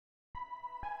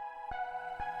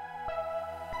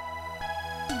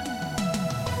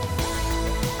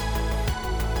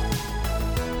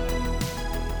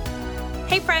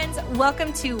Hey friends,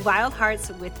 welcome to Wild Hearts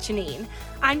with Janine.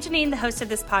 I'm Janine, the host of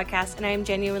this podcast, and I am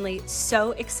genuinely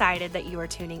so excited that you are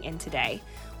tuning in today.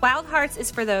 Wild Hearts is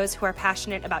for those who are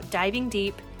passionate about diving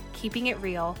deep, keeping it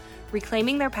real,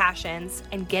 reclaiming their passions,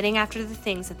 and getting after the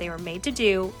things that they were made to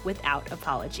do without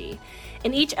apology.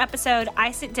 In each episode,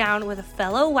 I sit down with a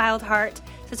fellow Wild Heart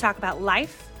to talk about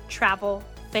life, travel,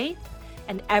 faith,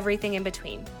 and everything in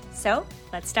between. So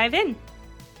let's dive in.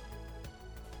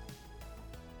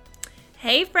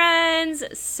 Hey friends,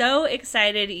 so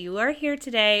excited you are here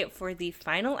today for the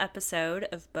final episode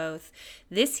of both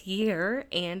this year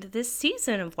and this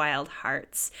season of Wild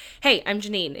Hearts. Hey, I'm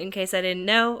Janine, in case I didn't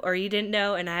know or you didn't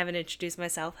know and I haven't introduced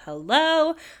myself.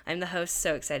 Hello, I'm the host,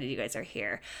 so excited you guys are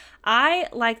here. I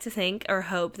like to think or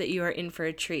hope that you are in for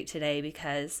a treat today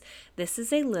because this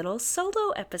is a little solo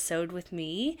episode with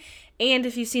me. And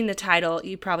if you've seen the title,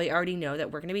 you probably already know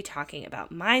that we're going to be talking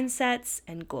about mindsets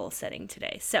and goal setting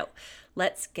today. So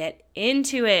let's get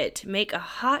into it. Make a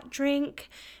hot drink,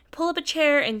 pull up a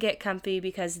chair and get comfy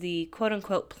because the quote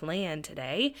unquote plan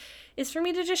today is for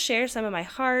me to just share some of my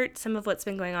heart, some of what's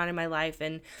been going on in my life,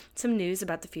 and some news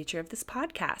about the future of this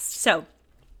podcast. So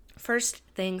first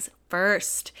things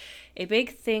first, a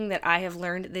big thing that I have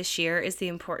learned this year is the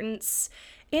importance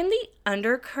and the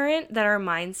undercurrent that our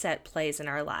mindset plays in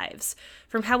our lives.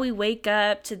 From how we wake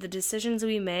up to the decisions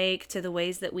we make to the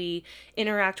ways that we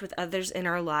interact with others in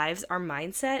our lives, our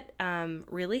mindset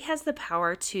really has the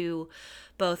power to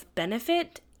both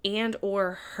benefit and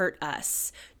or hurt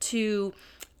us, to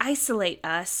isolate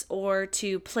us, or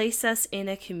to place us in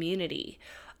a community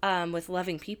with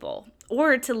loving people,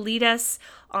 or to lead us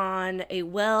on a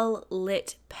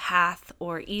well-lit path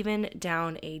or even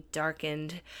down a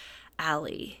darkened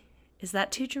alley. Is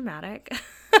that too dramatic?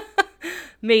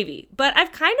 Maybe, but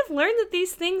I've kind of learned that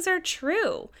these things are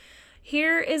true.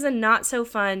 Here is a not so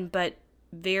fun, but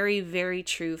very, very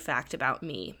true fact about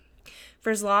me.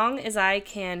 For as long as I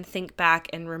can think back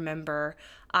and remember,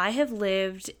 I have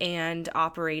lived and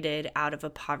operated out of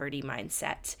a poverty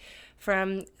mindset.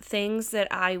 From things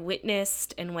that I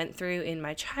witnessed and went through in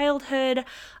my childhood,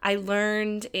 I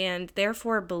learned and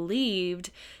therefore believed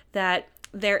that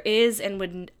there is and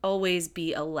would always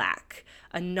be a lack,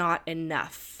 a not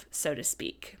enough, so to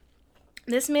speak.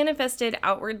 This manifested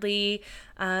outwardly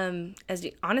as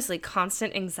honestly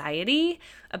constant anxiety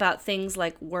about things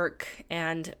like work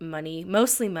and money,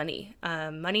 mostly money.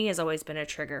 Money has always been a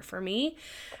trigger for me,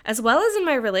 as well as in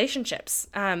my relationships.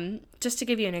 Just to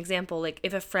give you an example, like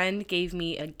if a friend gave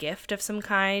me a gift of some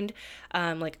kind,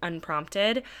 like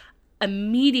unprompted,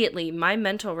 immediately my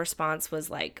mental response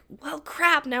was like, well,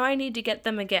 crap, now I need to get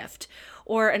them a gift.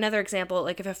 Or another example,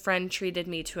 like if a friend treated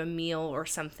me to a meal or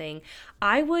something,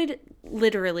 I would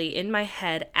literally in my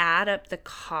head add up the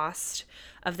cost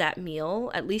of that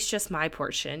meal, at least just my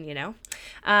portion,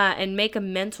 and make a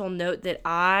mental note that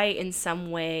I in some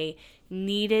way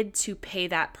needed to pay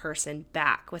that person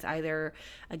back with either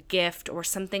a gift or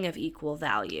something of equal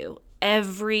value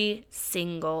every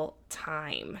single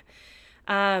time.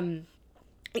 I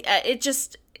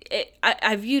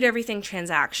viewed everything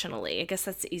transactionally. I guess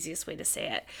that's the easiest way to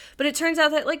say it. But it turns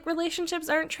out that like relationships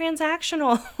aren't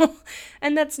transactional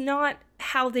and that's not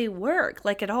how they work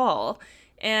like at all.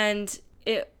 And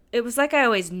it was like I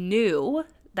always knew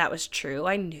that was true.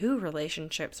 I knew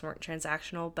relationships weren't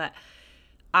transactional, but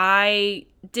I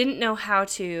didn't know how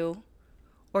to,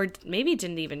 or maybe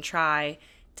didn't even try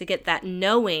to get that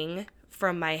knowing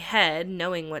from my head,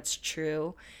 knowing what's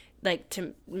true, like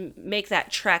to make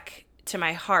that trek to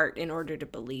my heart in order to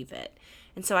believe it.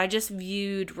 And so I just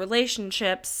viewed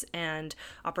relationships and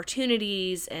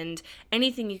opportunities and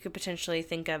anything you could potentially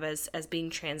think of as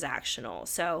being transactional.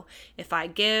 So if I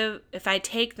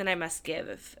take, then I must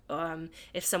give.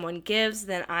 If someone gives,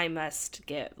 then I must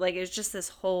give. Like it's just this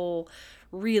whole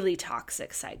really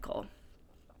toxic cycle.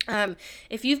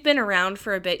 If you've been around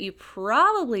for a bit, you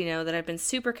probably know that I've been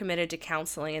super committed to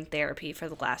counseling and therapy for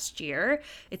the last year.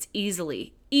 It's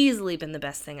easily been the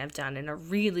best thing I've done in a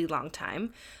really long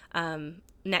time,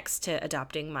 next to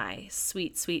adopting my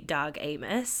sweet, sweet dog,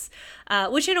 Amos,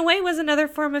 which in a way was another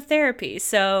form of therapy.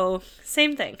 So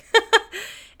same thing.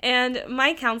 And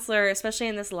my counselor, especially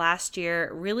in this last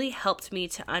year, really helped me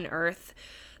to unearth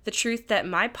the truth that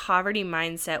my poverty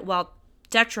mindset, while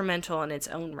detrimental in its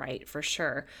own right, for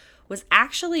sure, was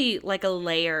actually like a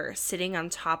layer sitting on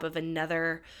top of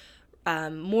another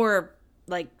more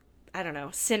like, I don't know,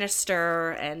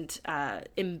 sinister and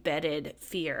embedded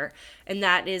fear. And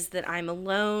that is that I'm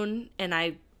alone and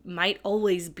I might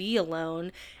always be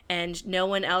alone and no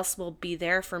one else will be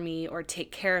there for me or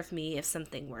take care of me if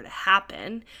something were to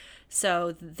happen.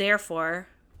 So therefore,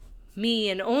 me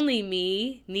and only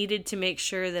me needed to make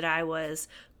sure that I was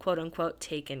quote unquote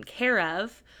taken care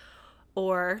of,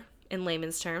 or in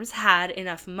layman's terms, had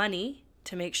enough money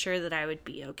to make sure that I would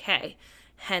be okay.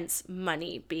 Hence,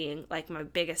 money being like my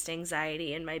biggest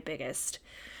anxiety and my biggest,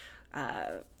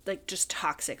 like just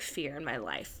toxic fear in my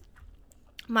life.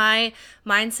 My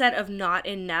mindset of not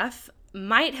enough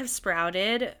might have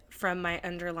sprouted from my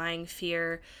underlying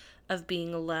fear of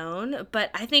being alone,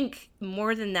 but I think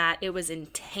more than that, it was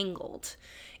entangled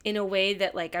in a way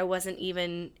that like I wasn't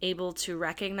even able to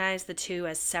recognize the two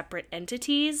as separate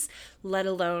entities, let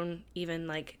alone even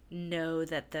like know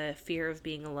that the fear of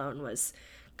being alone was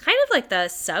kind of like the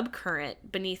subcurrent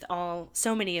beneath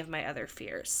so many of my other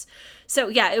fears. So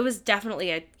yeah, it was definitely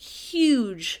a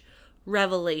huge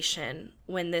revelation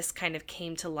when this kind of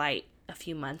came to light a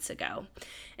few months ago.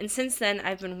 And since then,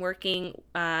 I've been working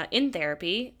in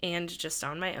therapy and just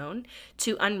on my own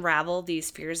to unravel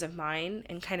these fears of mine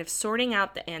and kind of sorting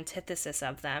out the antithesis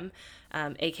of them,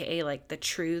 aka like the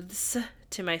truths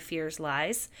to my fears'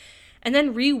 lies, and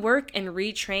then rework and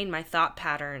retrain my thought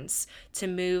patterns to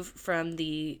move from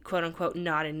the quote unquote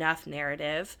not enough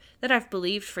narrative that I've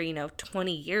believed for,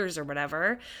 20 years or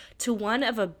whatever, to one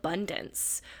of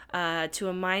abundance, to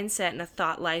a mindset and a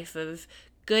thought life of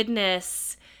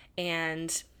goodness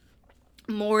and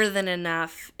more than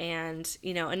enough and,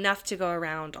 enough to go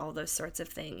around, all those sorts of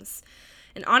things.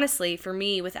 And honestly, for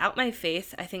me, without my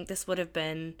faith, I think this would have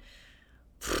been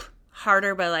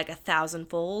harder by like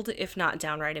 1,000-fold, if not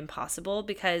downright impossible,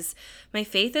 because my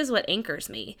faith is what anchors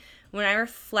me. When I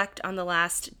reflect on the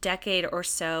last decade or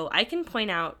so, I can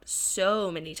point out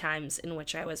so many times in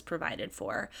which I was provided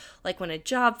for. Like when a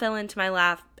job fell into my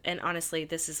lap, and honestly,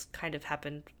 this has kind of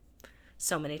happened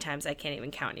so many times I can't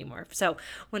even count anymore. So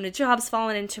when a job's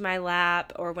fallen into my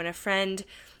lap, or when a friend,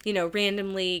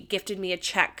 randomly gifted me a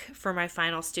check for my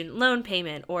final student loan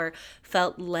payment, or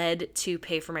felt led to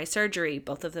pay for my surgery.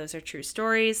 Both of those are true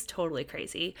stories, totally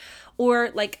crazy.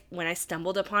 Or like when I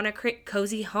stumbled upon a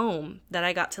cozy home that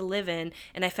I got to live in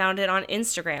and I found it on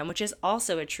Instagram, which is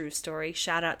also a true story.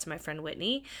 Shout out to my friend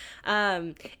Whitney.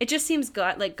 It just seems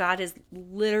God has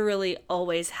literally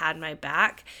always had my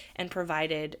back and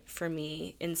provided for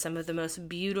me in some of the most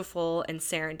beautiful and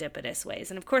serendipitous ways.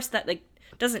 And of course that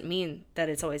doesn't mean that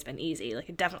it's always been easy. Like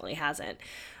it definitely hasn't,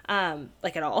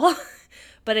 at all,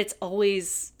 but it's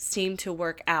always seemed to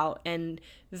work out, and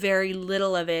very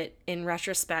little of it in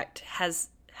retrospect has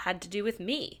had to do with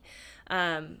me.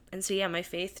 And so yeah, my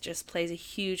faith just plays a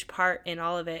huge part in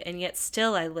all of it. And yet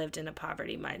still I lived in a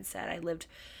poverty mindset. I wouldn't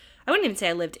even say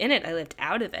I lived in it. I lived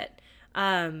out of it.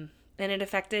 And it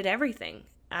affected everything.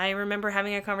 I remember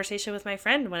having a conversation with my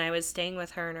friend when I was staying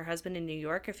with her and her husband in New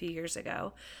York a few years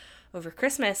ago over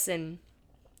Christmas, and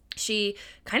she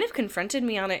kind of confronted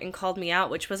me on it and called me out,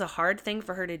 which was a hard thing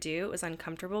for her to do. It was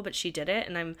uncomfortable, but she did it,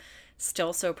 and I'm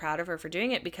still so proud of her for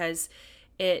doing it, because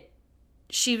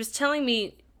she was telling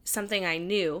me something I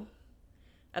knew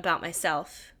about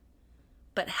myself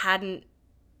but hadn't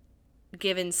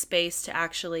given space to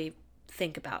actually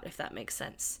think about, if that makes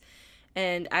sense.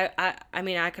 And I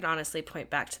mean, I could honestly point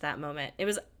back to that moment. It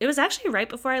was actually right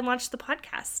before I launched the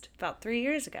podcast about 3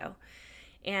 years ago.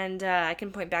 And I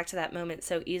can point back to that moment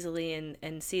so easily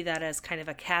and see that as kind of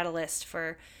a catalyst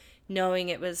for knowing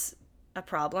it was a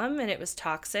problem and it was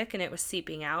toxic and it was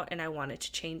seeping out and I wanted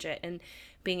to change it. And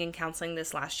being in counseling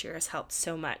this last year has helped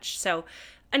so much. So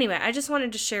anyway, I just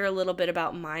wanted to share a little bit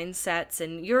about mindsets,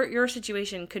 and your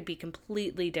situation could be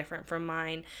completely different from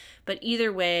mine. But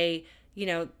either way,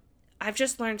 I've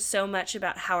just learned so much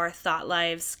about how our thought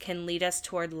lives can lead us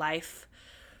toward life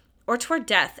or toward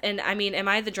death. And I mean, am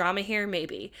I the drama here?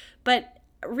 Maybe. But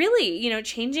really,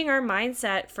 changing our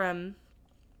mindset from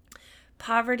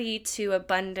poverty to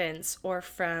abundance, or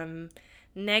from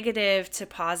negative to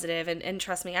positive. And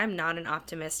trust me, I'm not an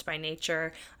optimist by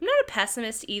nature. I'm not a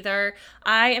pessimist either.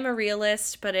 I am a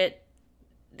realist, but it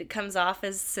comes off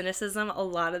as cynicism a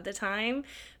lot of the time.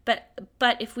 But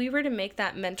if we were to make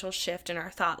that mental shift in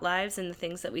our thought lives and the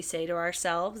things that we say to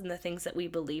ourselves and the things that we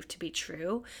believe to be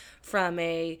true, from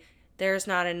there's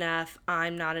not enough,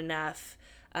 I'm not enough,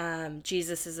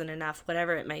 Jesus isn't enough,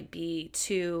 whatever it might be,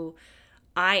 to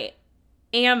I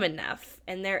am enough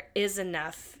and there is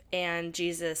enough and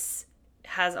Jesus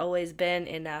has always been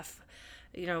enough,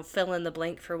 fill in the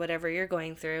blank for whatever you're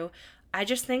going through. I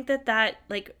just think that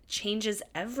changes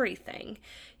everything.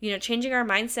 Changing our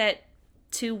mindset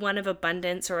to one of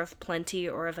abundance or of plenty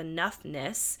or of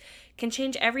enoughness can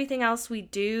change everything else we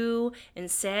do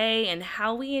and say and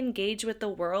how we engage with the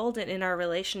world and in our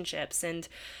relationships. And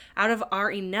out of our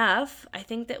enough, I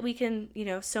think that we can,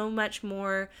 so much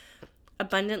more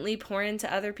abundantly pour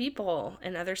into other people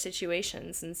and other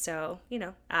situations. And so,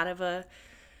 out of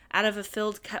a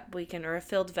filled cup or a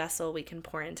filled vessel, we can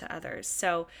pour into others.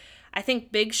 So I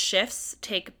think big shifts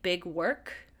take big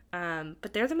work,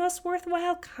 but they're the most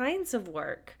worthwhile kinds of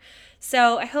work.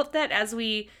 So I hope that as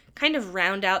we kind of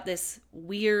round out this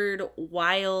weird,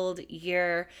 wild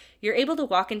year, you're able to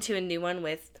walk into a new one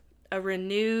with a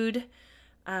renewed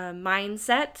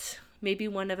mindset, maybe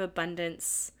one of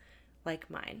abundance like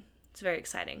mine. It's very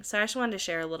exciting. So I just wanted to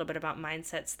share a little bit about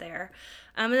mindsets there.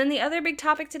 And then the other big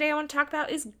topic today I want to talk about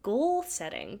is goal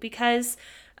setting, because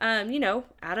out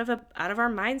of our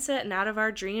mindset and out of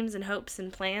our dreams and hopes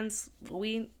and plans,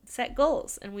 we set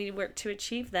goals and we work to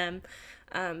achieve them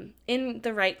in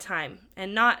the right time.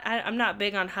 And I'm not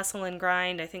big on hustle and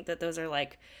grind. I think that those are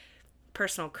like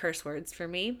personal curse words for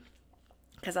me,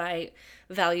 because I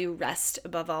value rest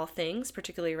above all things,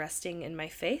 particularly resting in my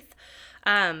faith.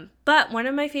 But one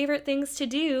of my favorite things to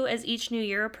do as each new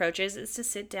year approaches is to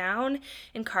sit down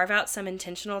and carve out some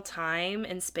intentional time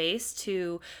and space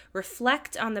to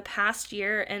reflect on the past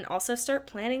year and also start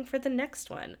planning for the next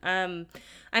one. I'm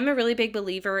a really big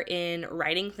believer in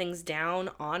writing things down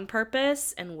on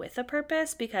purpose and with a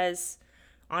purpose, because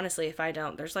honestly, if I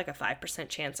don't, there's like a 5%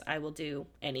 chance I will do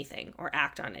anything or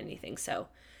act on anything. So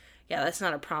yeah, that's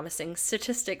not a promising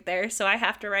statistic there, so I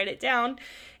have to write it down.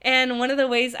 And one of the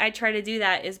ways I try to do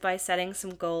that is by setting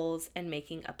some goals and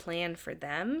making a plan for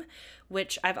them,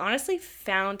 which I've honestly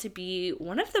found to be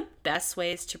one of the best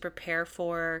ways to prepare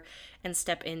for and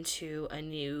step into a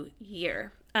new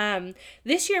year.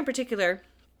 This year in particular,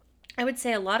 I would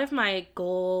say a lot of my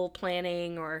goal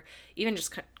planning, or even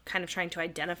just kind of trying to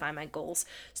identify my goals,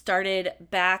 started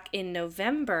back in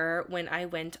November when I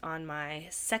went on my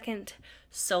second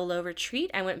solo retreat.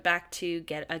 I went back to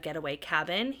get a getaway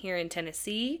cabin here in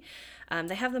Tennessee.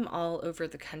 They have them all over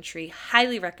the country.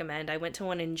 Highly recommend. I went to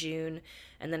one in June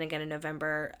and then again in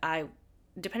November.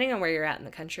 Depending on where you're at in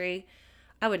the country,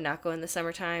 I would not go in the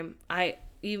summertime.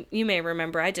 You may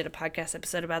remember I did a podcast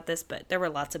episode about this, but there were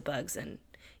lots of bugs and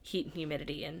heat and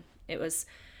humidity, and it was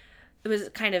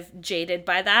kind of jaded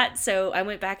by that. So I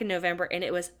went back in November and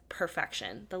it was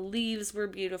perfection. The leaves were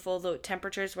beautiful. The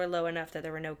temperatures were low enough that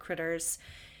there were no critters.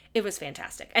 It was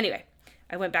fantastic. Anyway,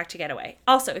 I went back to Getaway.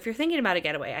 Also, if you're thinking about a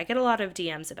getaway, I get a lot of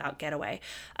DMs about Getaway.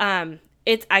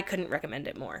 I couldn't recommend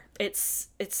it more. It's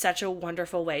such a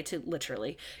wonderful way to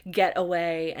literally get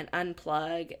away and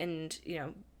unplug and,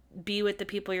 be with the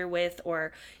people you're with,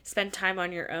 or spend time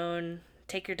on your own.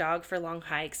 Take your dog for long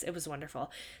hikes. It was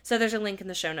wonderful. So there's a link in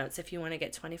the show notes if you want to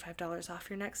get $25 off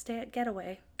your next stay at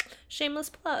Getaway. Shameless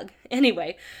plug.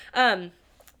 Anyway,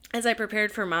 as I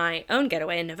prepared for my own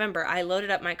getaway in November, I loaded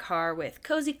up my car with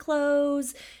cozy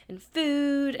clothes and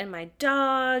food and my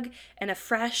dog and a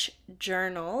fresh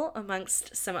journal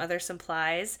amongst some other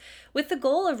supplies, with the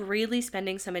goal of really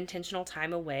spending some intentional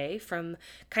time away from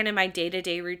kind of my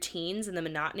day-to-day routines and the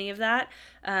monotony of that,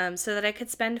 so that I could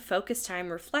spend focused time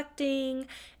reflecting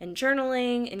and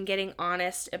journaling and getting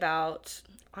honest about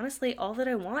honestly all that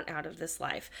I want out of this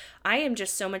life. I am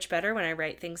just so much better when I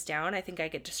write things down. I think I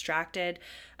get distracted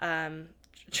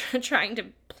trying to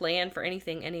plan for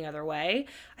anything any other way.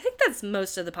 I think that's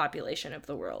most of the population of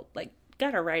the world. Like,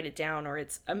 gotta write it down, or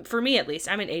it's for me at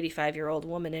least. I'm an 85-year-old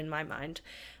woman in my mind,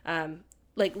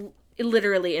 like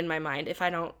literally in my mind. If I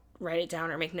don't write it down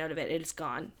or make note of it, it is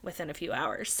gone within a few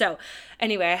hours. So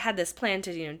anyway, I had this plan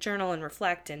to, journal and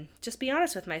reflect and just be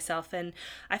honest with myself. And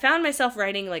I found myself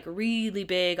writing like really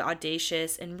big,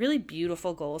 audacious, and really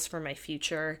beautiful goals for my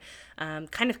future,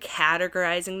 kind of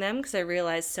categorizing them because I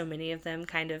realized so many of them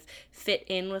kind of fit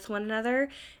in with one another,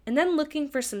 and then looking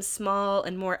for some small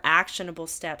and more actionable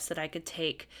steps that I could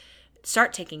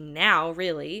start taking now,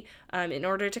 really, in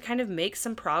order to kind of make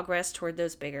some progress toward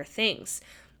those bigger things.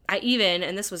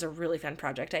 And this was a really fun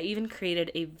project, I even created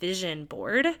a vision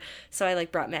board. So I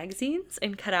brought magazines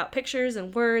and cut out pictures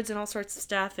and words and all sorts of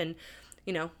stuff and,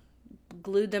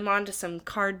 glued them onto some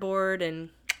cardboard and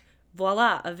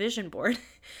voila, a vision board.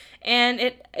 And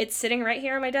it's sitting right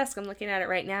here on my desk. I'm looking at it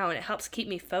right now, and it helps keep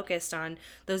me focused on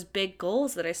those big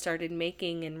goals that I started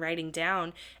making and writing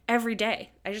down every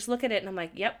day. I just look at it and I'm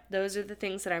like, yep, those are the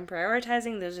things that I'm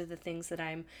prioritizing. Those are the things that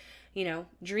I'm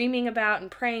dreaming about and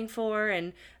praying for,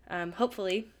 and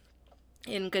hopefully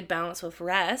in good balance with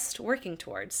rest, working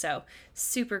towards. So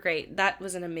super great. That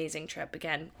was an amazing trip.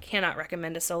 Again, cannot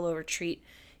recommend a solo retreat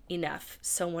enough.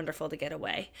 So wonderful to get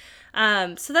away.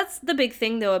 So that's the big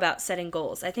thing though about setting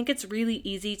goals. I think it's really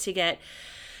easy to get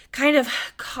kind of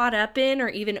caught up in or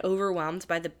even overwhelmed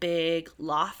by the big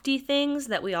lofty things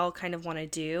that we all kind of want to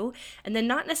do, and then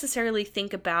not necessarily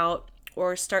think about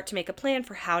or start to make a plan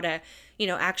for how to,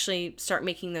 actually start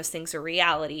making those things a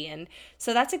reality. And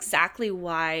so that's exactly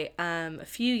why a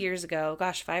few years ago,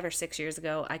 5 or 6 years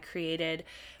ago, I created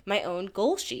my own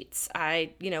goal sheets.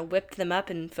 I, whipped them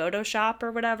up in Photoshop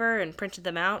or whatever and printed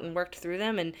them out and worked through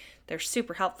them, and they're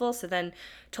super helpful. So then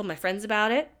told my friends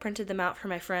about it, printed them out for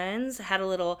my friends, had a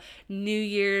little New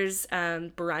Year's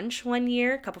brunch one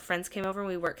year. A couple friends came over and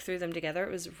we worked through them together.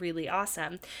 It was really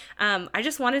awesome. I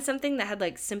just wanted something that had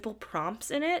like simple prompts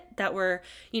in it that were,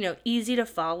 easy to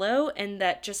follow, and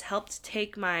that just helped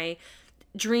take my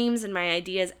dreams and my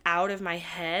ideas out of my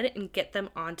head and get them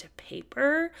onto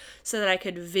paper so that I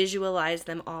could visualize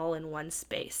them all in one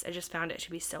space. I just found it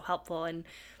to be so helpful, and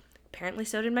apparently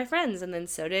so did my friends, and then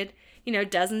so did,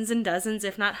 dozens and dozens,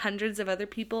 if not hundreds of other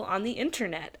people on the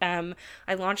internet.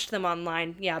 I launched them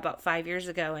online, about 5 years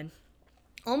ago, and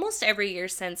almost every year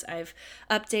since, I've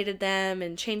updated them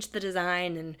and changed the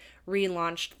design and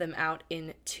relaunched them out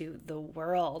into the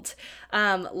world.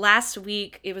 Last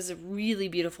week, it was a really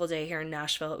beautiful day here in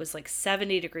Nashville. It was like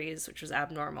 70 degrees, which was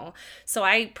abnormal. So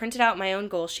I printed out my own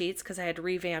goal sheets because I had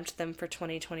revamped them for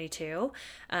 2022.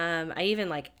 I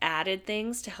even added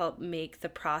things to help make the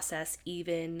process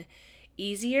even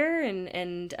easier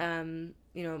and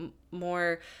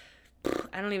more,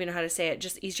 I don't even know how to say it,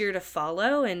 just easier to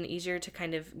follow and easier to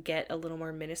kind of get a little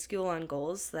more minuscule on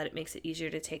goals so that it makes it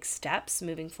easier to take steps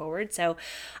moving forward. So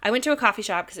I went to a coffee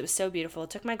shop because it was so beautiful,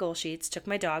 took my goal sheets, took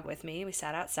my dog with me, we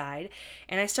sat outside,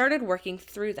 and I started working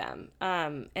through them.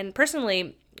 And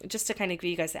personally, just to kind of give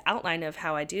you guys the outline of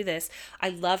how I do this, I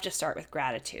love to start with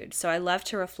gratitude. So I love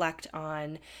to reflect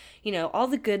on, all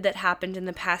the good that happened in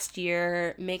the past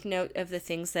year, make note of the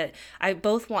things that I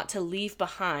both want to leave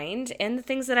behind and the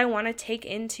things that I want to take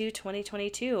into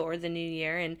 2022 or the new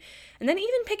year. And then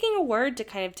even picking a word to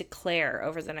kind of declare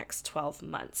over the next 12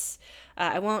 months.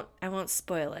 I won't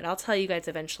spoil it. I'll tell you guys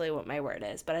eventually what my word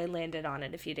is, but I landed on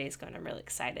it a few days ago and I'm really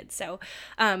excited. So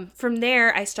from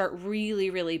there, I start really,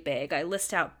 really big. I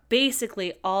list out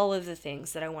basically all of the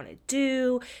things that I want to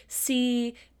do,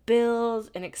 see, build,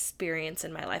 and experience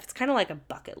in my life. It's kind of like a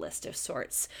bucket list of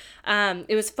sorts.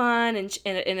 It was fun and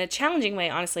in a challenging way,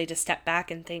 honestly, to step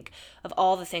back and think of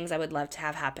all the things I would love to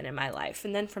have happen in my life.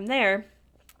 And then from there,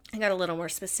 I got a little more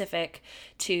specific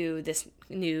to this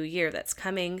new year that's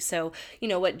coming. So,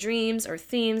 what dreams or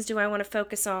themes do I want to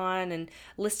focus on, and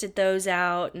listed those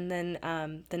out. And then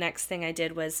the next thing I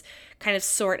did was kind of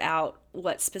sort out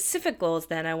what specific goals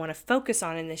then I want to focus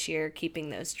on in this year, keeping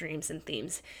those dreams and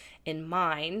themes in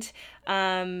mind.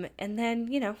 And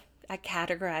then, I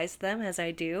categorize them as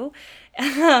I do.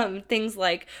 Things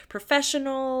like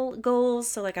professional goals.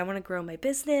 So I want to grow my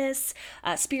business,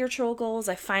 spiritual goals.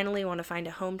 I finally want to find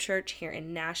a home church here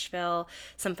in Nashville,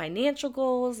 some financial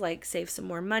goals, like save some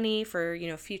more money for,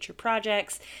 future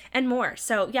projects and more.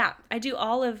 So I do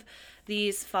all of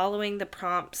these following the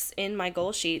prompts in my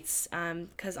goal sheets.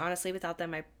 Cause honestly, without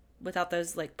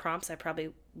those prompts, I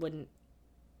probably wouldn't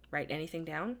write anything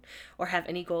down or have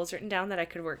any goals written down that I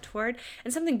could work toward.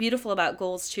 And something beautiful about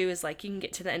goals too is you can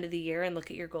get to the end of the year and look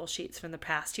at your goal sheets from the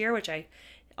past year, which I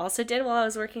also did while I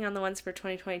was working on the ones for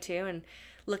 2022, and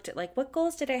looked at what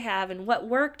goals did I have and what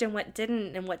worked and what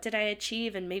didn't and what did I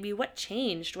achieve and maybe what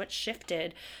changed, what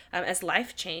shifted as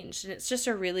life changed. And it's just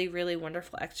a really, really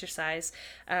wonderful exercise.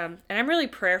 And I'm really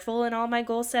prayerful in all my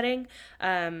goal setting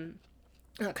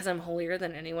because I'm holier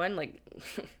than anyone.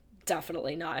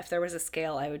 Definitely not. If there was a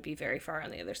scale, I would be very far on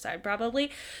the other side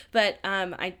probably. But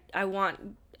I want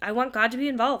God to be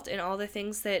involved in all the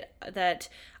things that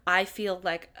I feel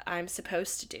like I'm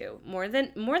supposed to do. More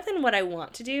than what I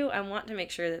want to do, I want to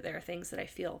make sure that there are things that I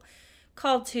feel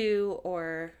called to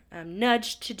or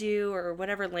nudged to do, or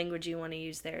whatever language you want to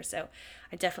use there. So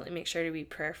I definitely make sure to be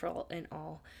prayerful in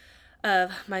all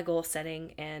of my goal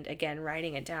setting. And again,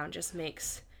 writing it down just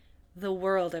makes the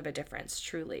world of a difference,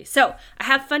 truly. So I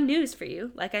have fun news for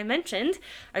you. Like I mentioned,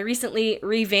 I recently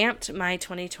revamped my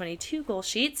 2022 goal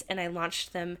sheets and I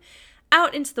launched them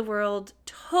out into the world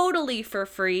totally for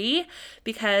free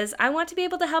because I want to be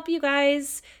able to help you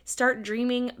guys start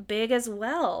dreaming big as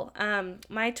well.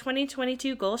 My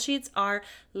 2022 goal sheets are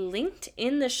linked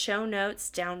in the show notes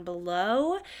down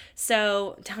below.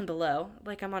 So down below,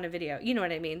 like I'm on a video, you know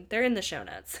what I mean? They're in the show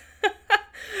notes.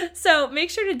 So make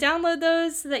sure to download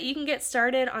those so that you can get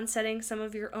started on setting some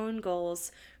of your own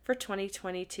goals for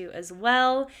 2022 as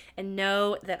well, and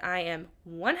know that I am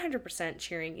 100%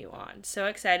 cheering you on. So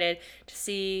excited to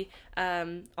see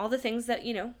all the things that,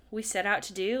 we set out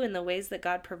to do and the ways that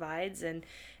God provides. And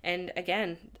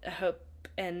again, I hope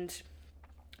and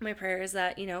my prayer is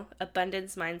that,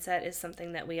 abundance mindset is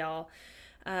something that we all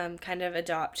kind of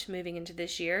adopt moving into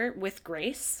this year with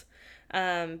grace.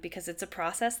 because it's a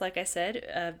process. Like I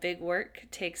said, big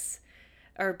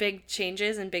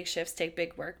changes and big shifts take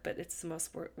big work, but it's the most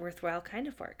worthwhile kind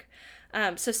of work.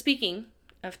 So speaking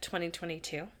of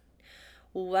 2022,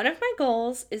 one of my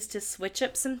goals is to switch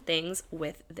up some things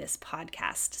with this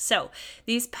podcast. So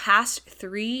these past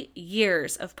 3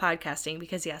 years of podcasting,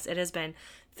 because yes, it has been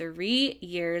 3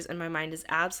 years and my mind is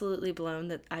absolutely blown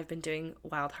that I've been doing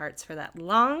Wild Hearts for that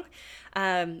long.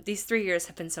 These 3 years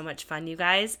have been so much fun, you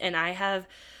guys, and I have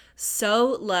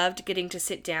so loved getting to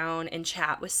sit down and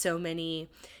chat with so many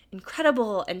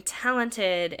incredible and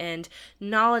talented and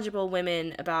knowledgeable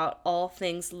women about all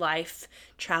things life,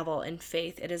 travel, and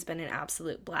faith. It has been an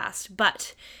absolute blast.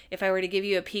 But if I were to give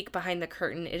you a peek behind the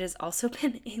curtain, it has also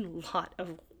been a lot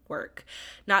of work.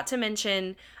 Not to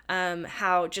mention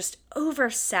how just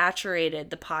oversaturated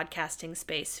the podcasting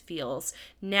space feels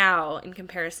now in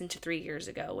comparison to 3 years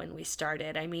ago when we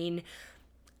started. I mean,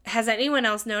 has anyone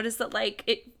else noticed that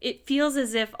it feels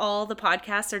as if all the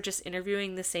podcasts are just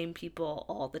interviewing the same people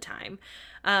all the time?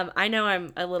 I know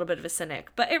I'm a little bit of a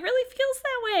cynic, but it really feels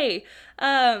that way.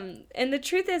 And the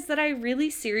truth is that I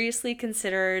really seriously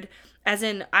considered, as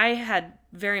in I had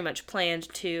very much planned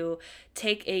to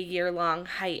take a year-long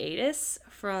hiatus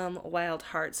from Wild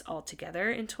Hearts altogether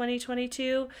in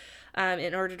 2022.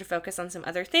 In order to focus on some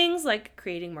other things like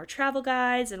creating more travel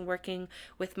guides and working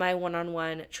with my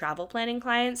one-on-one travel planning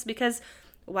clients, because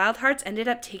Wild Hearts ended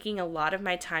up taking a lot of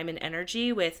my time and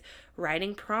energy with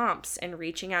writing prompts and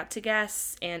reaching out to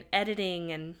guests and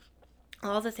editing and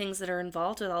all the things that are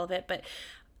involved with all of it. But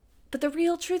the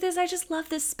real truth is I just love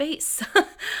this space.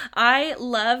 I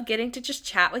love getting to just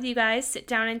chat with you guys, sit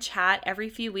down and chat every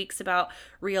few weeks about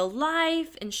real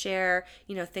life and share,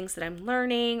 things that I'm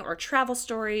learning or travel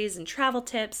stories and travel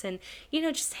tips and,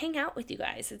 just hang out with you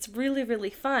guys. It's really, really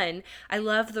fun. I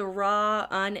love the raw,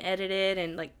 unedited,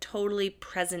 and totally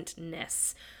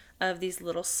presentness of these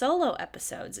little solo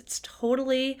episodes. It's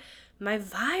totally my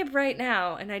vibe right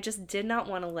now, and I just did not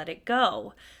want to let it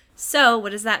go. So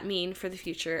what does that mean for the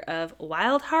future of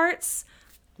Wild Hearts?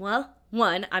 Well,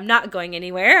 one, I'm not going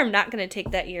anywhere. I'm not going to take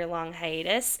that year-long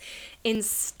hiatus.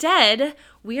 Instead,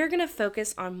 we are going to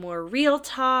focus on more real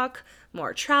talk,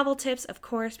 more travel tips, of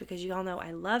course, because you all know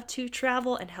I love to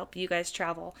travel and help you guys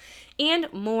travel,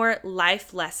 and more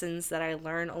life lessons that I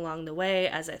learn along the way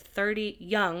as a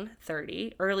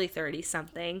early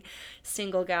 30-something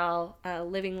single gal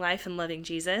living life and loving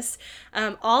Jesus,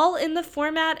 all in the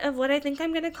format of what I think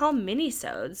I'm going to call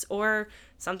mini-sodes or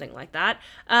something like that.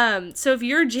 So if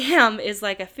your jam is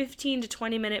like a 15 to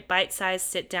 20 minute bite-sized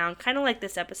sit down, kind of like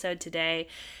this episode today,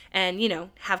 and,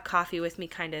 have coffee with me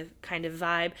kind of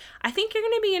vibe, I think you're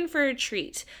going to be in for a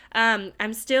treat.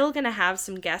 I'm still going to have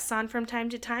some guests on from time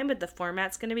to time, but the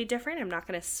format's going to be different. I'm not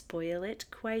going to spoil it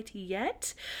quite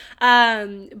yet.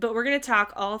 But we're going to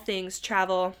talk all things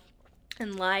travel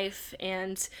and life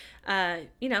and,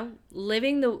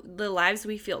 living the lives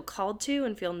we feel called to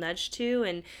and feel nudged to,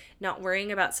 and not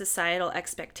worrying about societal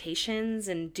expectations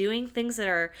and doing things that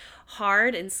are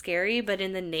hard and scary, but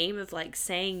in the name of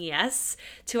saying yes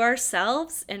to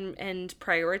ourselves and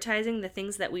prioritizing the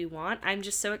things that we want. I'm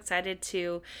just so excited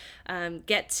to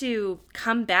get to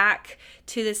come back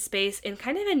to this space in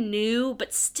kind of a new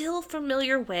but still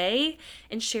familiar way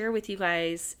and share with you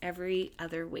guys every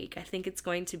other week. I think it's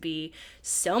going to be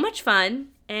so much fun.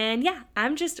 And yeah,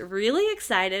 I'm just really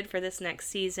excited for this next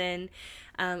season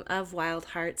of Wild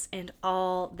Hearts and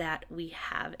all that we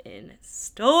have in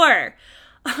store.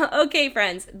 Okay,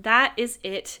 friends, that is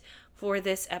it for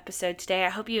this episode today. I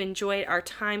hope you enjoyed our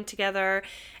time together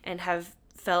and have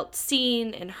felt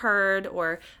seen and heard,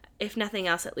 or if nothing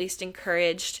else, at least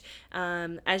encouraged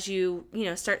as you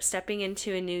start stepping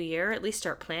into a new year, at least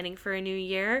start planning for a new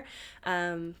year,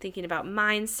 thinking about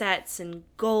mindsets and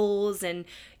goals and,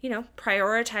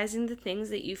 prioritizing the things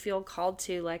that you feel called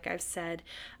to, like I've said.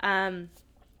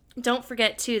 Don't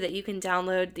forget, too, that you can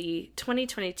download the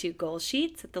 2022 goal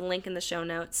sheets at the link in the show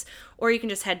notes, or you can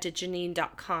just head to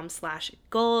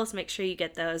janine.com/goals. Make sure you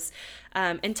get those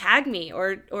and tag me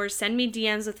or send me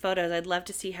DMs with photos. I'd love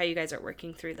to see how you guys are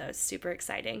working through those. Super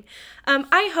exciting.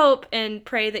 I hope and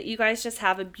pray that you guys just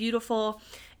have a beautiful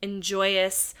and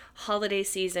joyous holiday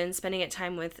season, spending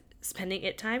time with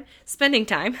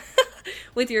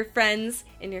your friends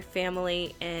and your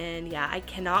family. And yeah, I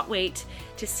cannot wait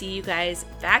to see you guys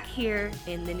back here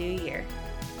in the new year.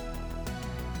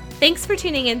 Thanks for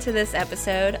tuning into this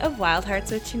episode of Wild Hearts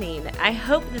with Janine. I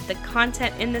hope that the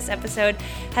content in this episode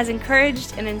has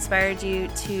encouraged and inspired you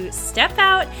to step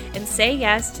out and say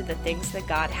yes to the things that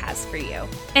God has for you.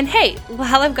 And hey,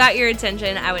 while I've got your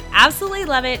attention, I would absolutely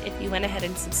love it if you went ahead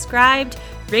and subscribed,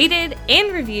 rated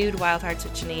and reviewed Wild Hearts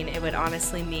with Janine. It would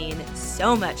honestly mean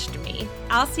so much to me.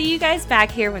 I'll see you guys back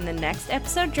here when the next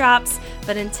episode drops,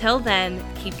 but until then,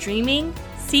 keep dreaming,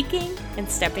 seeking, and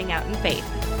stepping out in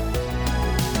faith.